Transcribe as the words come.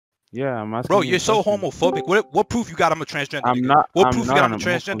Yeah, I'm Bro, asking you you're a so question. homophobic. What proof you got I'm a transgender, I'm nigga? not. What I'm proof you got not I'm a an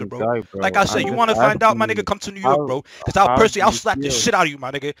transgender, homophobic bro? guy, Like bro. I said, I'm you just want to find out, asking my nigga? you Come to New York, how bro. Cause I'll how do personally, I'll you slap the feel? shit out of you,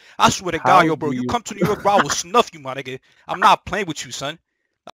 my nigga. I swear to God, How yo, do bro. You you? come to New York, bro, I will snuff you, my nigga. I'm not playing with you, son.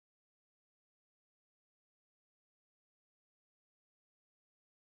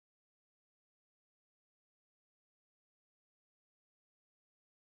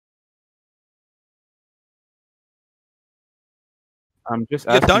 I'm just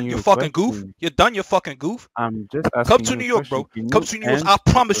You're asking done, you you a fucking goof. question. You're done, you fucking goof. I'm just Come asking to you a New York, question. bro. Can Come you to New York. I answer,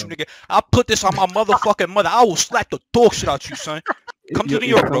 promise you, bro? nigga. I'll put this on my motherfucking mother. I will slap the dog shit out you, son. Come to New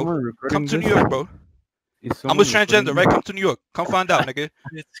Is York, bro. someone Come recording to New this? York, bro. Is I'm a someone recording transgender, right? this? Come to New York. Come find out, nigga.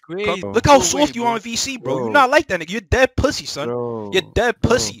 It's Come. crazy. Look how No way, soft you are bro. on VC, bro. You Bro, not like that, nigga. You're dead pussy, son. You're bro, dead bro,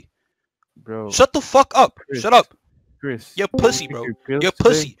 pussy. bro. Shut the fuck up. Chris, Shut up. Chris, You're did you pussy, take bro. your pills You're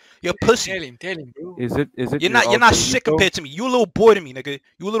today? pussy. You're pussy. Tell him, bro. Is it You're your not alter shit ego? compared to me. You a little boy to me, nigga.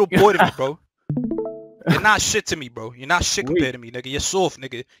 You a little boy to me, bro. You're not shit to me, bro. You're not shit Wait, compared to me, nigga. You're soft,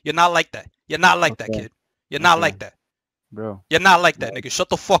 nigga. You're not like that. You're not like that, okay, kid. You're not okay, like that. bro. You're not like that, nigga. Shut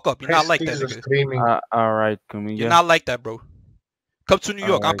the fuck up. You're not Chris like that, is nigga. screaming. All right, You're Kamiya. not like that, bro. Come to New All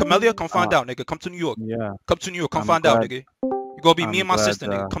York. I'm right. Camellia. Come find Uh, out, nigga. Come to New York. yeah. Come to New York. Come I'm find out, glad. nigga. You're gonna be me I'm and my glad. sister,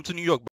 nigga. Come to New York, bro.